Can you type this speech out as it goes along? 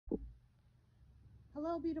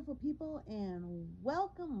Hello, beautiful people, and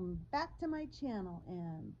welcome back to my channel.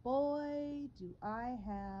 And boy, do I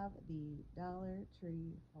have the Dollar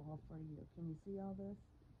Tree haul for you. Can you see all this?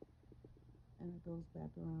 And it goes back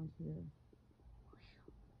around here.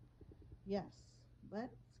 Yes,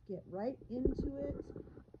 let's get right into it.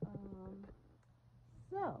 Um,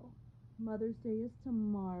 so, Mother's Day is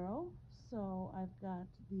tomorrow, so I've got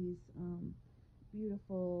these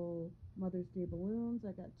beautiful Mother's Day balloons.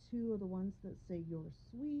 I got two of the ones that say "You're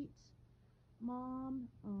sweet, Mom."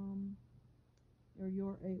 Or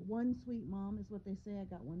you're a one sweet mom is what they say. I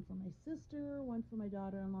got one for my sister, one for my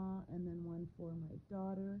daughter-in-law, and then one for my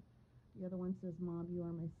daughter. The other one says, Mom, you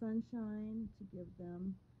are my sunshine, to give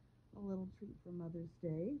them a little treat for Mother's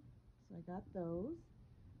Day. So I got those.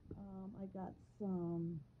 I got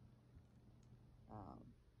some uh,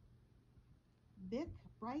 Bic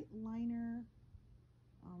Bright Liner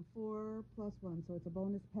 4+1. So it's a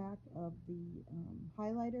bonus pack of the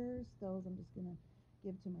highlighters. Those I'm just going to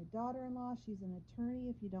give to my daughter-in-law. She's an attorney,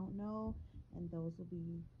 if you don't know, and those will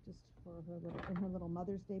be just for her in her little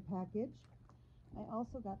Mother's Day package. I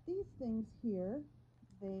also got these things here.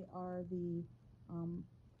 They are the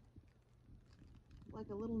like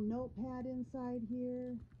a little notepad inside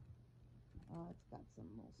here. It's got some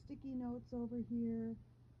little sticky notes over here.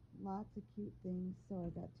 Lots of cute things. So I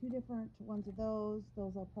got two different ones of those.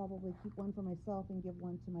 Those I'll probably keep one for myself and give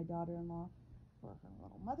one to my daughter-in-law for her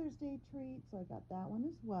little Mother's Day treat. So I got that one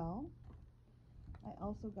as well. I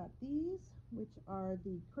also got these, which are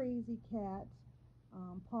the Crazy Cat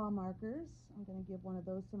paw markers. I'm going to give one of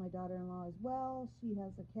those to my daughter-in-law as well. She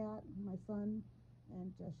has a cat, my son,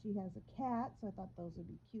 and she has a cat, so I thought those would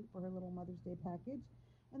be cute for her little Mother's Day package.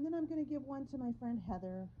 And then I'm going to give one to my friend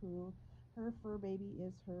Heather, who her fur baby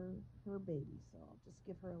is her baby, so I'll just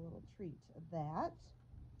give her a little treat of that.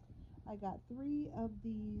 I got three of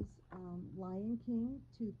these Lion King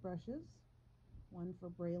toothbrushes, one for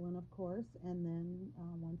Braylon, of course, and then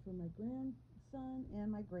one for my grandson and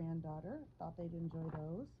my granddaughter. Thought they'd enjoy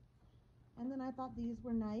those. And then I thought these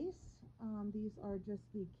were nice. These are just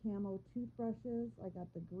the camo toothbrushes. I got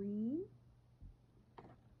the green,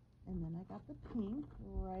 and then I got the pink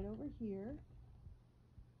right over here.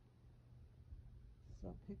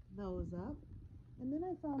 So pick those up. And then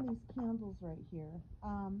I found these candles right here.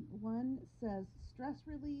 One says stress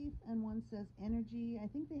relief and one says energy. I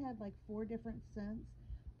think they had like 4 different scents.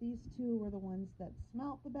 These two were the ones that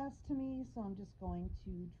smelt the best to me, so I'm just going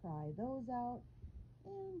to try those out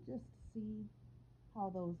and just see how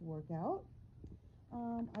those work out.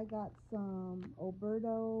 I got some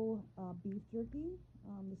Oberto beef jerky.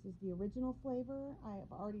 This is the original flavor. I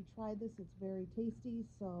have already tried this. It's very tasty,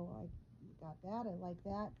 so I got that. I like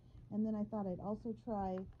that. And then I thought I'd also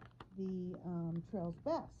try the Trail's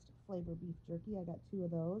Best flavor beef jerky. I got 2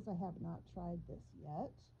 of those. I have not tried this yet,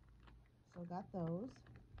 so got those.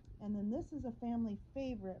 And then this is a family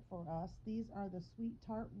favorite for us. These are the Sweet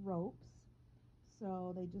Tart ropes.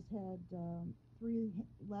 So they just had 3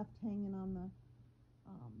 left hanging on the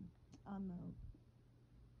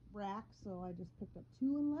rack, so I just picked up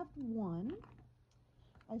 2 and left 1.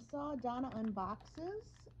 I saw Donna unboxes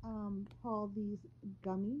called these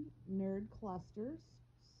gummy nerd clusters,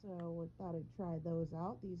 so I thought I'd try those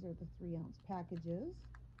out. These are the 3-ounce packages.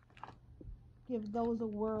 Give those a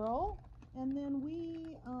whirl. And then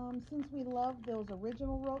since we love those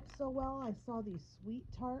original ropes so well, I saw these Sweet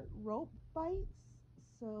Tart rope bites,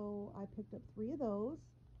 so I picked up 3 of those.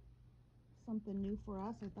 Something new for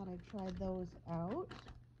us. I thought I'd try those out.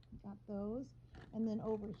 Got those. And then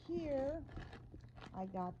over here, I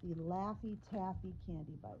got the Laffy Taffy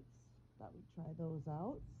candy bites. Thought we'd try those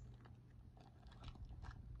out.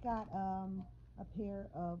 Got a pair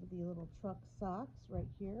of the little truck socks right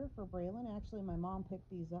here for Braylon. Actually, my mom picked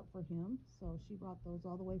these up for him, so she brought those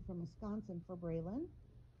all the way from Wisconsin for Braylon.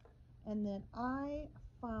 And then I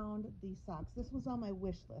found these socks. This was on my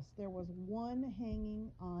wish list. There was one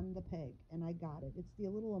hanging on the peg, and I got it. It's the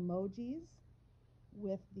little emojis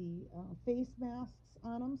with the face masks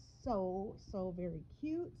on them. So very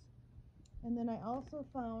cute. And then I also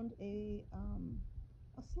found a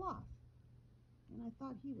sloth, and I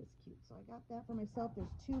thought he was cute, so I got that for myself. There's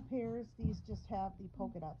 2 pairs. These just have the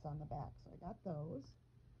polka dots on the back, so I got those.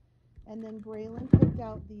 And then Braylon picked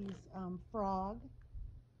out these frog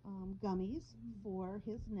gummies for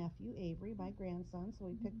his nephew Avery, my grandson, so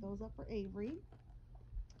we picked those up for Avery.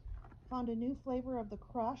 Found a new flavor of the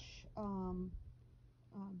Crush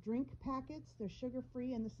drink packets. They're sugar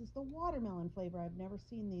free, and this is the watermelon flavor. I've never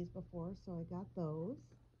seen these before, so I got those.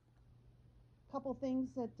 Couple things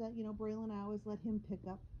that Braylon, I always let him pick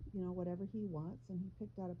up whatever he wants, and he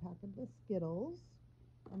picked out a pack of the Skittles,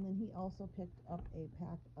 and then he also picked up a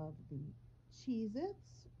pack of the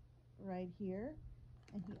Cheez-Its right here.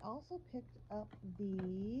 And he also picked up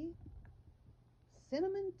the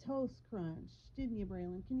Cinnamon Toast Crunch. Didn't you,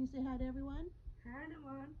 Braylon? Can you say hi to everyone? Hi,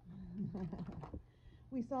 everyone.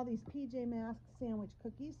 We saw these PJ Masks sandwich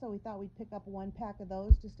cookies, so we thought we'd pick up one pack of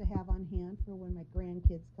those just to have on hand for when my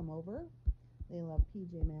grandkids come over. They love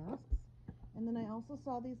PJ Masks. And then I also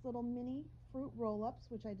saw these little mini fruit roll-ups,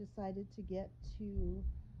 which I decided to get to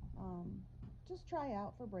just try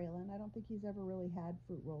out for Braylon. I don't think he's ever really had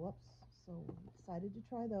fruit roll-ups, so decided to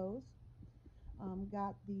try those.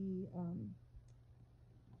 Got the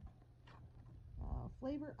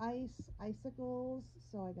flavor ice icicles,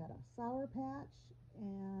 so I got a Sour Patch,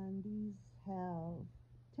 and these have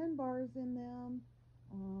 10 bars in them.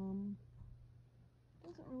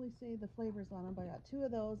 Doesn't really say the flavors on them, but I got 2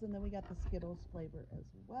 of those, and then we got the Skittles flavor as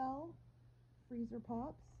well. Freezer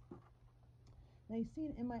Pops. Now you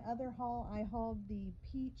see in my other haul, I hauled the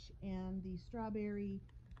peach and the strawberry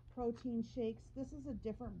protein shakes. This is a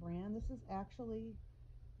different brand. This is actually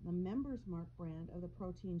the Members Mark brand of the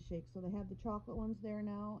protein shake. So they have the chocolate ones there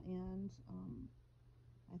now, and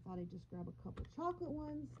I thought I'd just grab a couple chocolate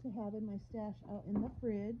ones to have in my stash out in the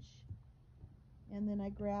fridge. And then I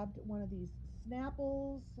grabbed one of these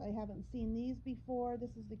Snapples. I haven't seen these before.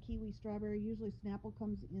 This is the kiwi strawberry. Usually Snapple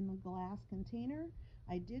comes in the glass container.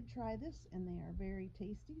 I did try this, and they are very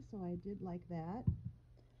tasty, so I did like that.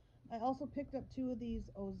 I also picked up 2 of these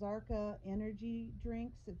Ozarka energy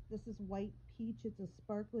drinks. This is white peach. It's a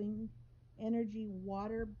sparkling energy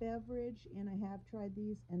water beverage, and I have tried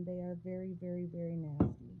these, and they are very, very, very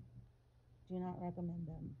nasty. Do not recommend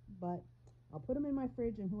them, but I'll put them in my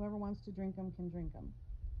fridge, and whoever wants to drink them can drink them.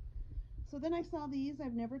 So then I saw these.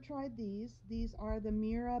 I've never tried these. These are the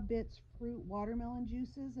Mira Bits fruit watermelon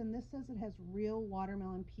juices, and this says it has real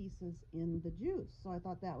watermelon pieces in the juice. So I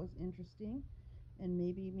thought that was interesting, and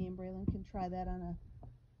maybe me and Braylon can try that on a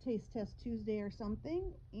taste test Tuesday or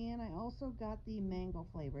something. And I also got the mango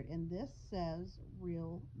flavored, and this says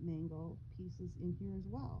real mango pieces in here as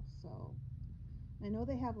well. So I know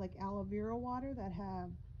they have like aloe vera water that have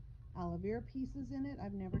aloe vera pieces in it.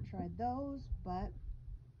 I've never tried those, but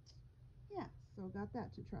yeah, so got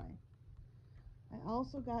that to try. I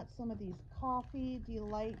also got some of these coffee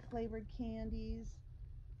delight flavored candies.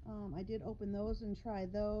 I did open those and try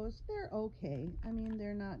those. They're okay. I mean,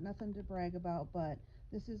 they're not nothing to brag about, but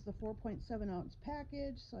this is the 4.7 ounce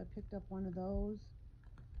package, so I picked up one of those.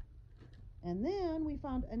 And then we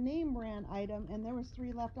found a name brand item, and there was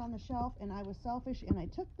 3 left on the shelf, and I was selfish and I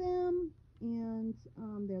took them. And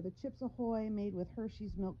they're the Chips Ahoy made with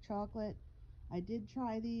Hershey's milk chocolate. I did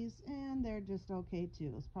try these, and they're just okay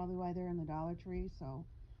too. It's probably why they're in the Dollar Tree. So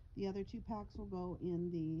the other 2 packs will go in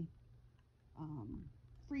the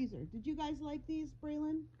freezer. Did you guys like these,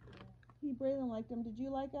 Braylon? Braylon liked them. Did you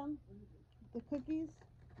like them? The cookies?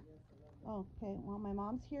 Okay, well, my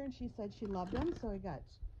mom's here, and she said she loved them, so I got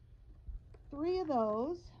 3 of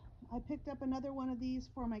those. I picked up another one of these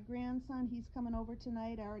for my grandson. He's coming over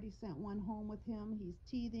tonight. I already sent one home with him. He's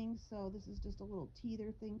teething, so this is just a little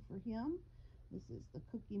teether thing for him. This is the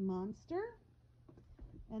Cookie Monster.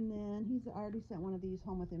 And then he's already sent one of these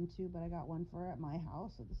home with him too, but I got one for at my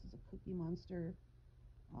house. So this is a Cookie Monster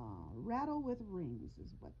Rattle with Rings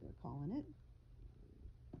is what they're calling it.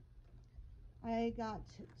 I got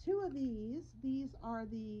 2 of these. These are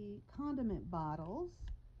the condiment bottles.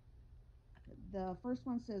 The first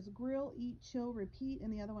one says grill, eat, chill, repeat,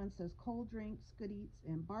 and the other one says cold drinks, good eats,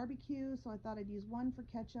 and barbecue. So I thought I'd use one for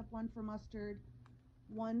ketchup, one for mustard,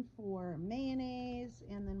 one for mayonnaise,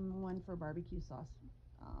 and then one for barbecue sauce,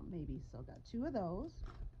 maybe. So got 2 of those.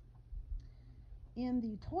 In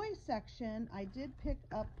the toy section, I did pick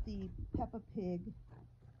up the Peppa Pig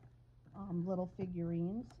little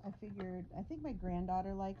figurines. I think my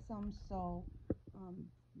granddaughter likes them, so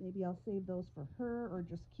maybe I'll save those for her or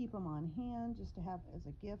just keep them on hand just to have as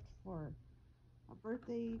a gift for a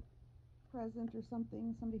birthday present or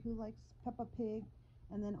something, somebody who likes Peppa Pig.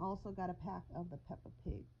 And then also got a pack of the Peppa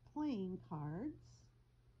Pig playing cards.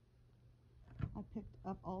 I picked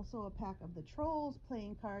up also a pack of the Trolls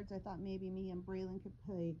playing cards. I thought maybe me and Braylon could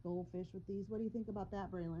play goldfish with these. What do you think about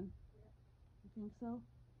that, Braylon? You think so?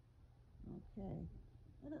 Okay.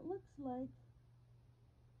 And it looks like,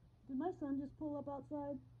 did my son just pull up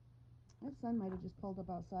outside? My son might have just pulled up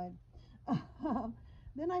outside.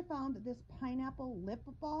 Then I found this pineapple lip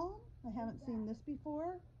balm. I haven't seen this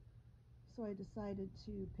before, so I decided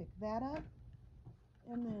to pick that up.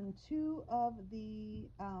 And then 2 of the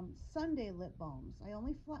Sunday lip balms. I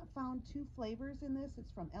only found 2 flavors in this.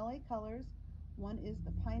 It's from LA Colors. One is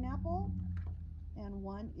the pineapple, and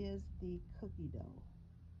one is the cookie dough.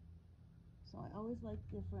 always like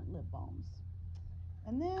different lip balms.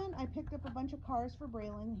 And then I picked up a bunch of cars for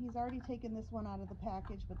Braylon. He's already taken this one out of the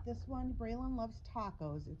package, but this one, Braylon loves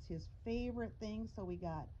tacos. It's his favorite thing, so we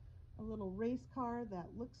got a little race car that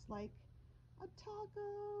looks like a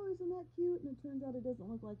taco. Isn't that cute? And it turns out it doesn't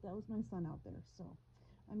look like that. Was my son out there, so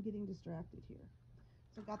I'm getting distracted here.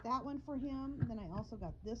 So I got that one for him. Then I also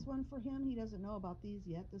got this one for him. He doesn't know about these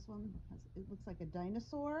yet. This one has, it looks like a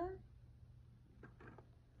dinosaur.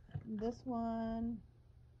 This one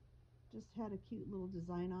just had a cute little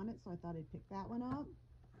design on it, so I thought I'd pick that one up.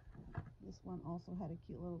 This one also had a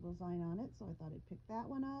cute little design on it, so I thought I'd pick that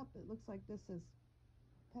one up. It looks like this is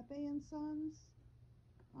Pepe and Sons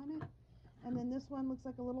on it. And then this one looks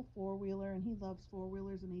like a little four-wheeler, and he loves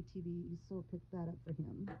four-wheelers and ATVs, so I picked that up for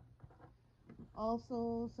him.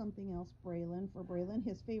 Also, something else Braylon. For Braylon,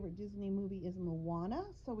 his favorite Disney movie is Moana,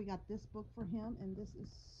 so we got this book for him, and this is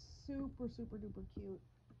super, super duper cute.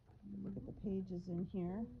 Look at the pages in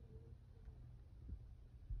here.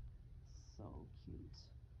 So cute.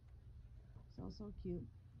 So cute.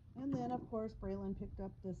 And then, of course, Braylon picked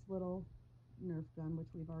up this little Nerf gun, which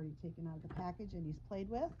we've already taken out of the package, and he's played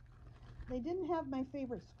with. They didn't have my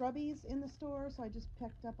favorite Scrubbies in the store, so I just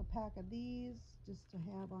picked up a pack of these just to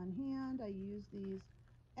have on hand. I use these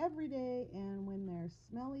every day, and when they're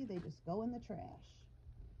smelly, they just go in the trash.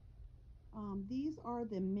 These are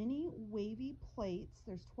the mini wavy plates.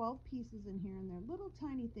 There's 12 pieces in here, and they're little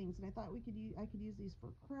tiny things, and I thought I could use these for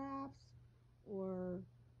crafts or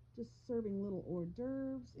just serving little hors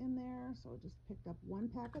d'oeuvres in there, so I just picked up one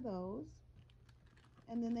pack of those.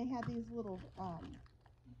 And then they had these little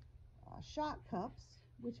shot cups,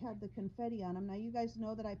 which had the confetti on them. Now you guys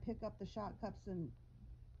know that I pick up the shot cups and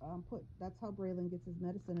that's how Braylon gets his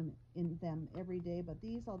medicine in them every day, but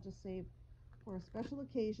these I'll just save for a special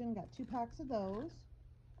occasion. Got 2 packs of those.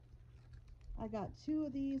 I got 2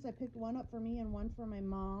 of these. I picked one up for me and one for my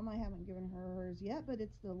mom. I haven't given her hers yet, but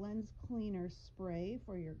it's the lens cleaner spray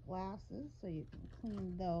for your glasses, so you can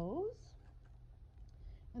clean those.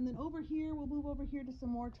 And then over here, we'll move over here to some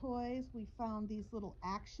more toys. We found these little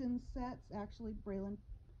action sets. Actually, Braylon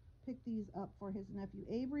picked these up for his nephew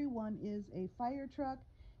Avery. One is a fire truck.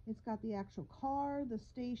 It's got the actual car, the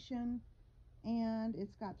station, and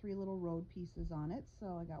it's got 3 little road pieces on it.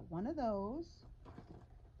 So I got one of those,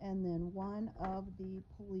 and then one of the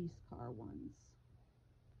police car ones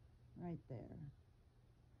right there.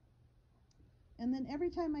 And then every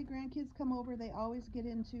time my grandkids come over, they always get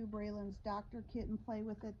into Braylon's doctor kit and play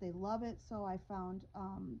with it. They love it, so I found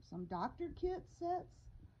some doctor kit sets.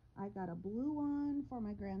 I got a blue one for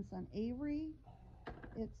my grandson Avery.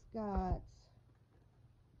 It's got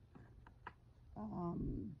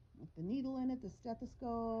with the needle in it, the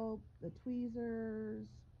stethoscope, the tweezers.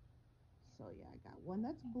 So yeah, I got one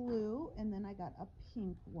that's blue, and then I got a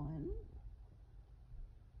pink one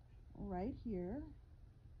right here.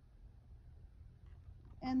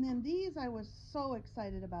 And then these I was so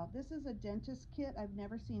excited about. This is a dentist kit. I've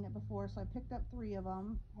never seen it before, so I picked up 3 of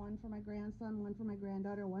them. One for my grandson, one for my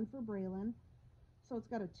granddaughter, one for Braylon. So it's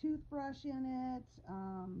got a toothbrush in it.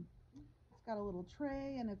 It's got a little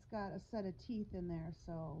tray, and it's got a set of teeth in there,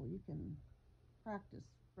 so you can practice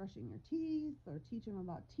brushing your teeth or teach them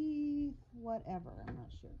about teeth, whatever. I'm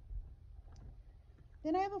not sure.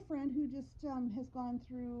 Then I have a friend who just has gone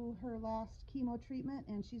through her last chemo treatment,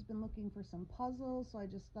 and she's been looking for some puzzles, so I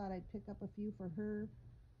just thought I'd pick up a few for her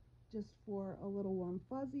just for a little warm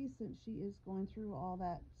fuzzy since she is going through all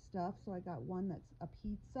that stuff. So I got one that's a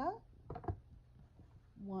pizza,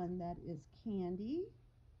 one that is candy,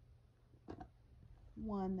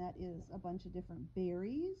 one that is a bunch of different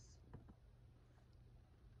berries,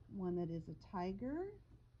 one that is a tiger,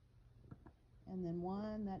 and then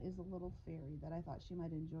one that is a little fairy that I thought she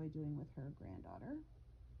might enjoy doing with her granddaughter.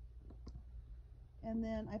 And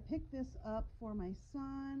then I picked this up for my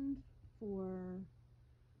son for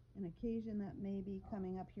an occasion that may be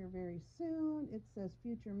coming up here very soon. It says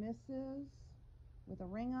Future Mrs. with a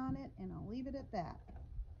ring on it, and I'll leave it at that.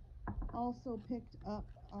 Also picked up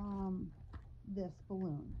this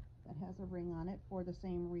balloon that has a ring on it for the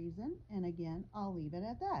same reason, and again, I'll leave it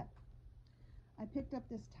at that. I picked up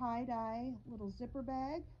this tie-dye little zipper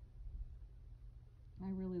bag. I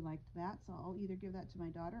really liked that, so I'll either give that to my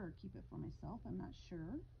daughter or keep it for myself. I'm not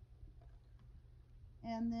sure.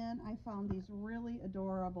 And then I found these really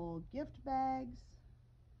adorable gift bags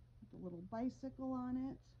with a little bicycle on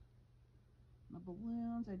it. The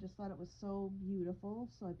balloons, I just thought it was so beautiful,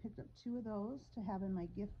 so I picked up 2 of those to have in my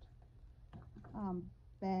gift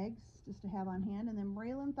bags just to have on hand. And then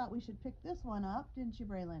Braylon thought we should pick this one up, didn't you,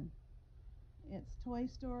 Braylon? It's Toy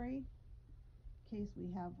Story, in case we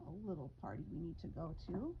have a little party we need to go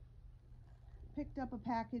to. picked up a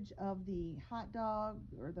package of the hot dog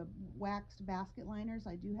or the waxed basket liners.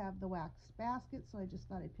 I do have the waxed basket, so I just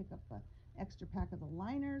thought I'd pick up the extra pack of the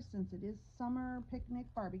liners since it is summer picnic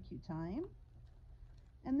barbecue time.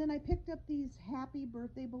 And then I picked up these happy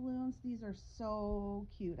birthday balloons. These are so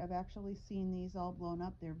cute. I've actually seen these all blown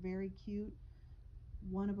up. They're very cute.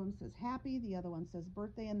 One of them says happy, the other one says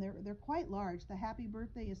birthday, and they're quite large. The happy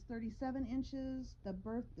birthday is 37 inches.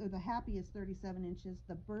 The happy is 37 inches.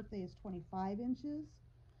 The birthday is 25 inches.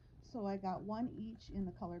 So I got one each in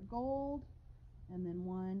the color gold, and then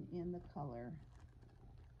one in the color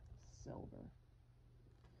silver.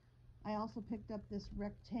 I also picked up this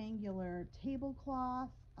rectangular tablecloth.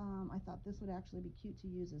 I thought this would actually be cute to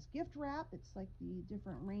use as gift wrap. It's like the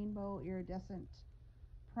different rainbow iridescent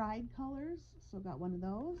pride colors, so got one of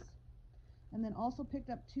those. And then also picked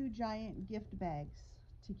up 2 giant gift bags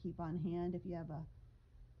to keep on hand. If you have a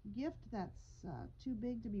gift that's too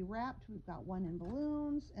big to be wrapped, we've got one in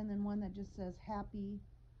balloons, and then one that just says happy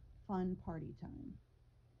fun party time.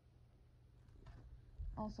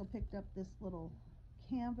 Also picked up this little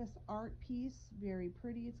canvas art piece, very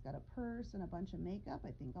pretty. It's got a purse and a bunch of makeup.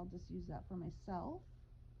 I think I'll just use that for myself.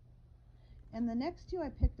 And the next 2 I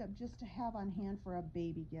picked up just to have on hand for a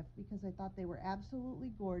baby gift because I thought they were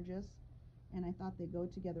absolutely gorgeous and I thought they go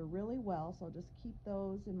together really well. So I'll just keep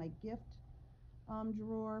those in my gift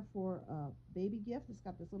drawer for a baby gift. It's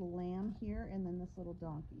got this little lamb here and then this little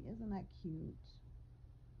donkey. Isn't that cute?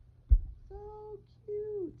 So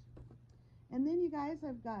cute. And then you guys,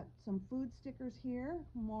 I've got some food stickers here,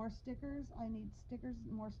 more stickers. I need stickers,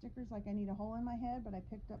 more stickers, like I need a hole in my head, but I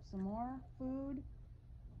picked up some more food.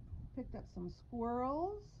 Picked up some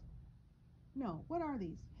squirrels. No, what are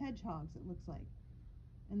these? Hedgehogs, it looks like.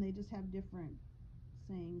 And they just have different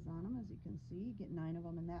sayings on them, as you can see. You get 9 of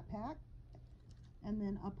them in that pack. And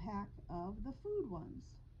then a pack of the food ones.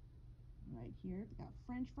 Right here, it's got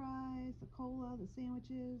French fries, the cola, the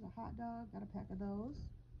sandwiches, a hot dog, got a pack of those.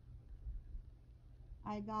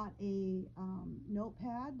 I got a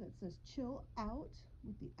notepad that says chill out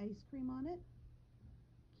with the ice cream on it.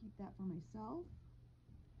 Keep that for myself.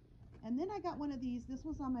 And then I got one of these. This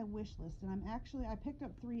was on my wish list, and I picked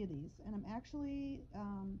up 3 of these, and I'm actually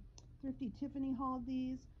Thrifty Tiffany hauled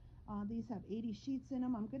these. These have 80 sheets in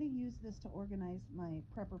them. I'm going to use this to organize my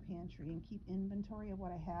prepper pantry and keep inventory of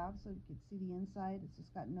what I have so you can see the inside. It's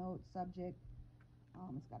just got notes, subject.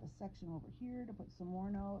 It's got a section over here to put some more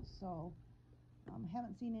notes. So I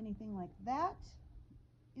haven't seen anything like that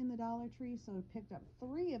in the Dollar Tree, so I picked up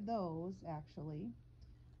 3 of those actually.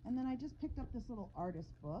 And then I just picked up this little artist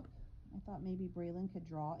book. I thought maybe Braylon could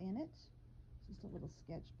draw in it. It's just a little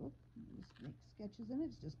sketchbook. You just make sketches in it.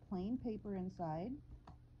 It's just plain paper inside.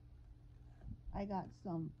 I got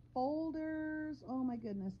some folders. Oh my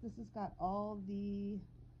goodness, this has got all the,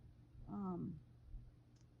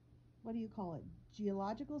 what do you call it?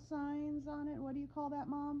 Geological signs on it. What do you call that,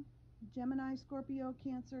 Mom? Gemini, Scorpio,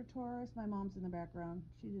 Cancer, Taurus. My mom's in the background.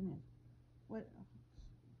 She didn't, what?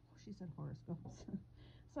 She said horoscopes.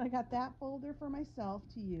 So I got that folder for myself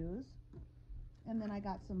to use. And then I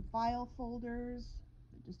got some file folders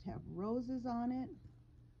that just have roses on it.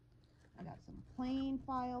 I got some plain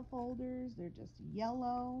file folders. They're just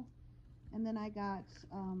yellow. And then I got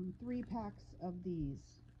 3 packs of these.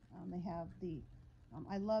 They have the,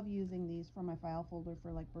 I love using these for my file folder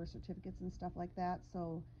for like birth certificates and stuff like that.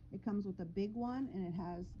 So it comes with a big one and it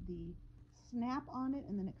has the snap on it,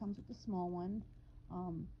 and then it comes with the small one.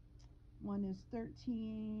 One is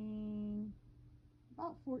 13,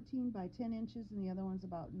 about 14 by 10 inches, and the other one's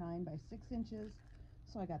about 9 by 6 inches.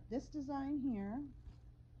 So I got this design here,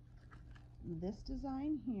 this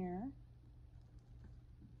design here,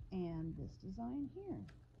 and this design here.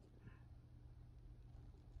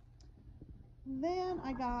 Then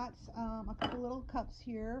I got a couple little cups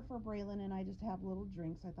here for Braylon and I just to have little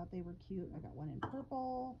drinks. I thought they were cute. I got one in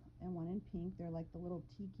purple and one in pink. They're like the little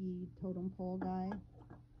tiki totem pole guy.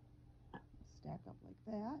 Stack up like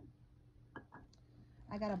that.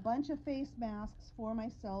 I got a bunch of face masks for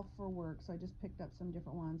myself for work, so I just picked up some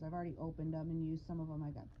different ones. I've already opened them and used some of them.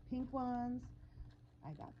 I got the pink ones.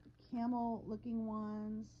 I got the camel looking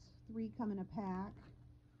ones. 3 come in a pack.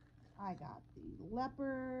 I got the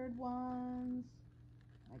leopard ones.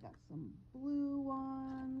 I got some blue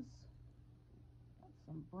ones. Got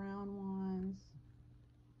some brown ones.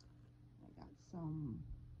 I got some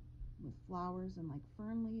with flowers and like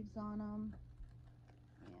fern leaves on them.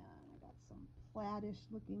 And I got some flattish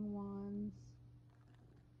looking ones.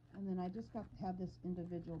 And then I just have this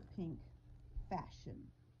individual pink fashion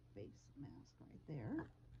face mask right there.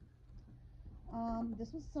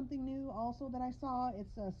 This was something new also that I saw.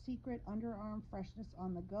 It's a Secret Underarm Freshness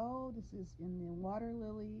on the Go. This is in the Water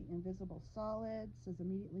Lily Invisible Solid. It says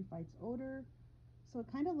immediately fights odor. So it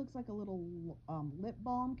kind of looks like a little lip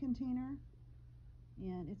balm container.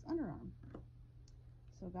 And it's underarm.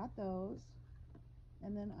 So got those.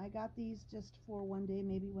 And then I got these just for one day,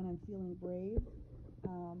 maybe when I'm feeling brave.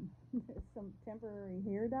 Some temporary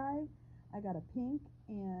hair dye. I got a pink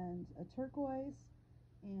and a turquoise.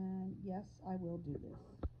 And yes, I will do this.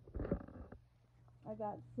 I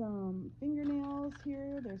got some fingernails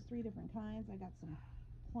here. There's 3 different kinds. I got some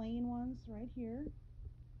plain ones right here.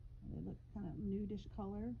 They look kind of nudish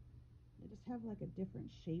color. They just have like a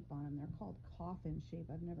different shape on them. They're called coffin shape.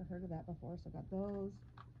 I've never heard of that before, so I got those.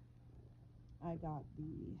 I got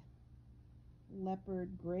the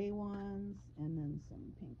leopard gray ones and then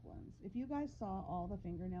some pink ones. If you guys saw all the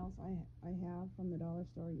fingernails I have from the dollar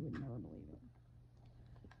store, you would never believe it.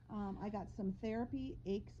 I got some Therapy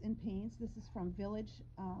Aches and Pains. This is from Village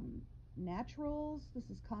Naturals. This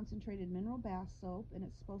is concentrated mineral bath soap, and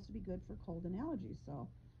it's supposed to be good for cold and allergies. So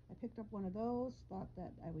I picked up one of those, thought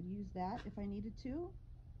that I would use that if I needed to.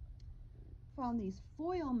 Found these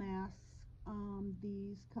foil masks.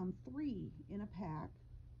 These come 3 in a pack.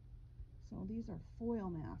 So these are foil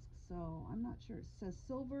masks. So I'm not sure. It says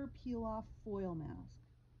silver peel off foil mask.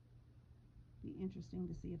 Be interesting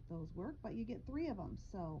to see if those work, but you get 3 of them.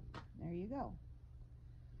 So there you go.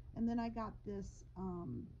 And then I got this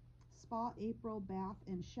Spa April bath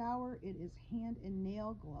and shower. It is hand and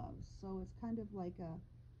nail gloves. So it's kind of like a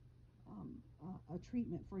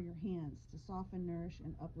treatment for your hands to soften, nourish,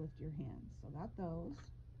 and uplift your hands. So got those.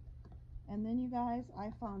 And then you guys,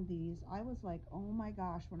 I found these. I was like, oh my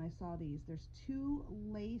gosh, when I saw these. There's 2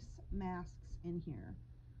 lace masks in here.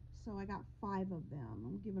 So I got 5 of them.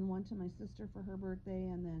 I'm giving one to my sister for her birthday,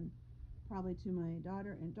 and then probably to my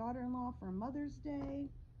daughter and daughter-in-law for Mother's Day,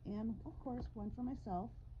 and of course one for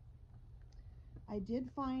myself. I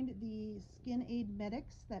did find the Skin Aid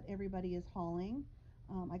Medics that everybody is hauling.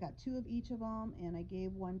 I got 2 of each of them, and I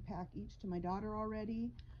gave 1 pack each to my daughter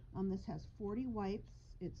already. This has 40 wipes.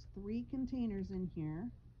 It's 3 containers in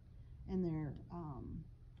here, and they're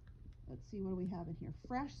let's see, what do we have in here?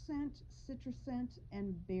 Fresh scent, citrus scent,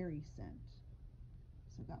 and berry scent.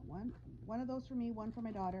 So I got one of those for me, one for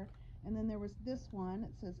my daughter. And then there was this one.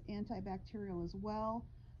 It says antibacterial as well.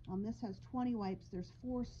 This has 20 wipes. There's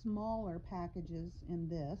 4 smaller packages in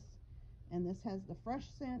this. And this has the fresh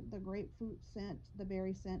scent, the grapefruit scent, the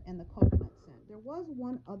berry scent, and the coconut scent. There was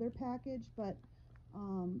one other package, but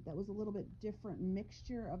that was a little bit different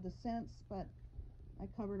mixture of the scents, but I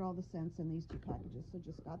covered all the scents in these 2 packages, so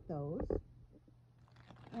just got those.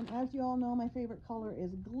 And as you all know, my favorite color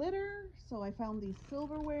is glitter, so I found these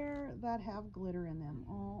silverware that have glitter in them.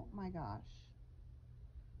 Oh my gosh.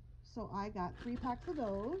 So I got 3 packs of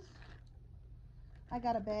those. I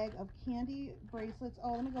got a bag of candy bracelets.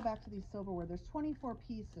 Oh, let me go back to these silverware. There's 24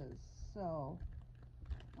 pieces, so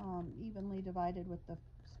evenly divided with the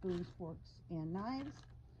spoons, forks, and knives.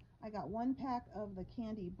 I got 1 pack of the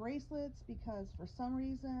candy bracelets because for some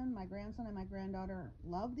reason my grandson and my granddaughter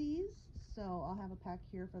love these, so I'll have a pack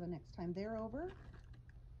here for the next time they're over.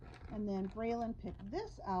 And then Braylon picked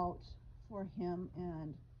this out for him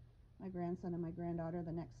and my grandson and my granddaughter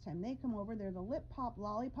the next time they come over. They're the Lip Pop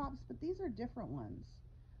Lollipops, but these are different ones.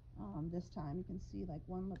 This time you can see like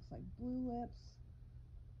one looks like blue lips.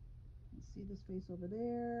 You see this face over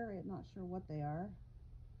there. I'm not sure what they are.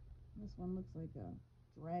 This one looks like a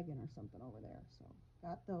dragon or something over there. So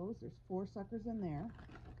got those. There's 4 suckers in there.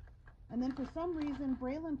 And then for some reason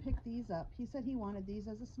Braylon picked these up. He said he wanted these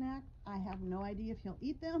as a snack. I have no idea if he'll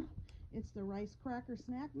eat them. It's the rice cracker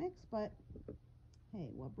snack mix, but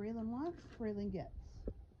hey, what Braylon wants, Braylon gets.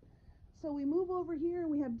 So we move over here,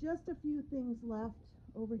 and we have just a few things left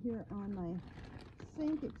over here on my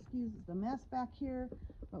sink. Excuse the mess back here,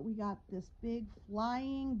 but we got this big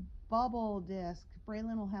flying bubble disc.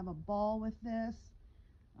 Braylon will have a ball with this.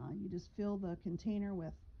 You just fill the container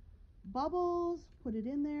with bubbles, put it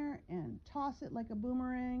in there, and toss it like a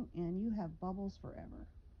boomerang, and you have bubbles forever.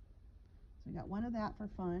 So we got one of that for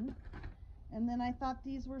fun. And then I thought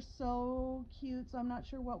these were so cute, so I'm not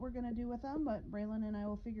sure what we're going to do with them, but Braylon and I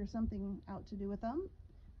will figure something out to do with them.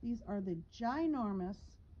 These are the ginormous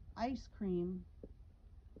ice cream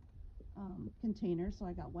containers. So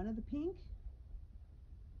I got one of the pink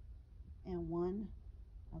and one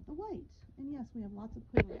of the white. And yes, we have lots of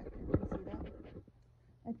pudding back there. Can you see that?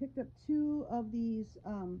 I picked up 2 of these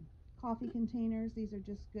coffee containers. These are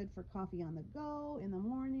just good for coffee on the go in the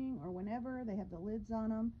morning or whenever. They have the lids on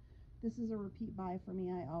them. This is a repeat buy for me.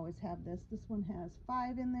 I always have this. This one has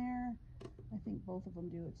 5 in there. I think both of them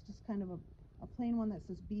do. It's just kind of a plain one that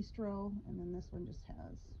says bistro, and then this one just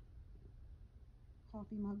has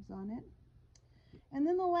coffee mugs on it. And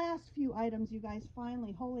then the last few items, you guys,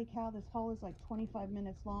 finally, holy cow, this haul is like 25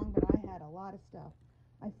 minutes long, but I had a lot of stuff.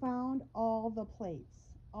 I found all the plates,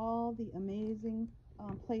 all the amazing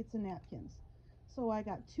plates and napkins. So I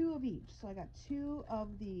got 2 of each. So I got 2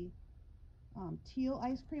 of the teal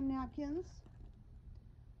ice cream napkins.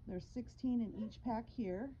 There's 16 in each pack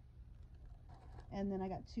here. And then I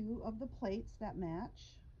got 2 of the plates that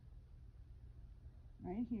match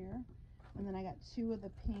right here. And then I got 2 of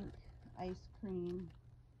the pink ice cream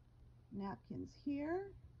napkins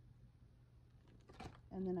here.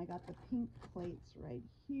 And then I got the pink plates right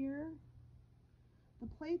here. The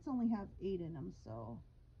plates only have 8 in them, so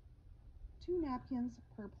 2 napkins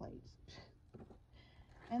per plate.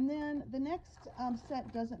 And then the next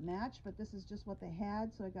set doesn't match, but this is just what they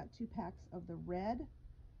had. So I got 2 packs of the red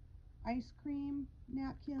ice cream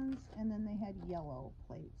napkins, and then they had yellow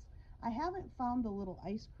plates. I haven't found the little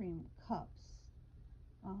ice cream cups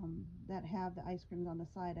that have the ice creams on the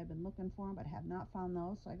side. I've been looking for them, but have not found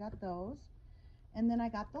those, so I got those. And then I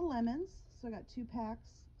got the lemons, so I got 2 packs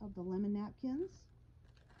of the lemon napkins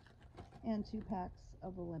and 2 packs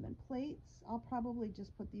of the lemon plates. I'll probably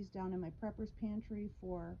just put these down in my prepper's pantry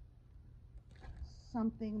for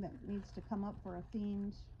something that needs to come up for a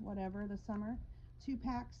themed whatever this summer. 2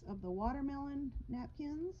 packs of the watermelon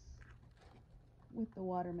napkins with the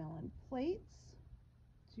watermelon plates,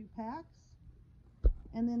 2 packs.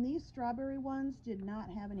 And then these strawberry ones did not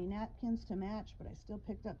have any napkins to match, but I still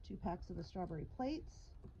picked up 2 packs of the strawberry plates.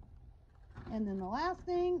 And then the last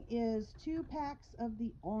thing is 2 packs of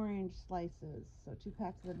the orange slices. So 2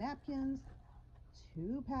 packs of the napkins,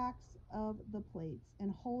 2 packs of the plates.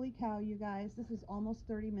 And holy cow, you guys, this is almost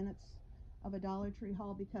 30 minutes of a Dollar Tree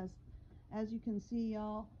haul because, as you can see,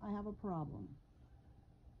 y'all, I have a problem.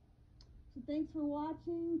 So thanks for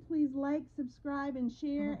watching. Please like, subscribe, and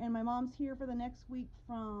share. And my mom's here for the next week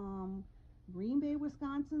from Green Bay,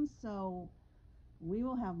 Wisconsin. So we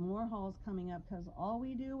will have more hauls coming up because all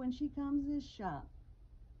we do when she comes is shop.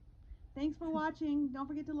 Thanks for watching. Don't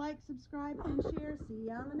forget to like, subscribe, and share. See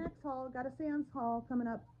you on the next haul. Got a seance haul coming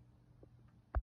up.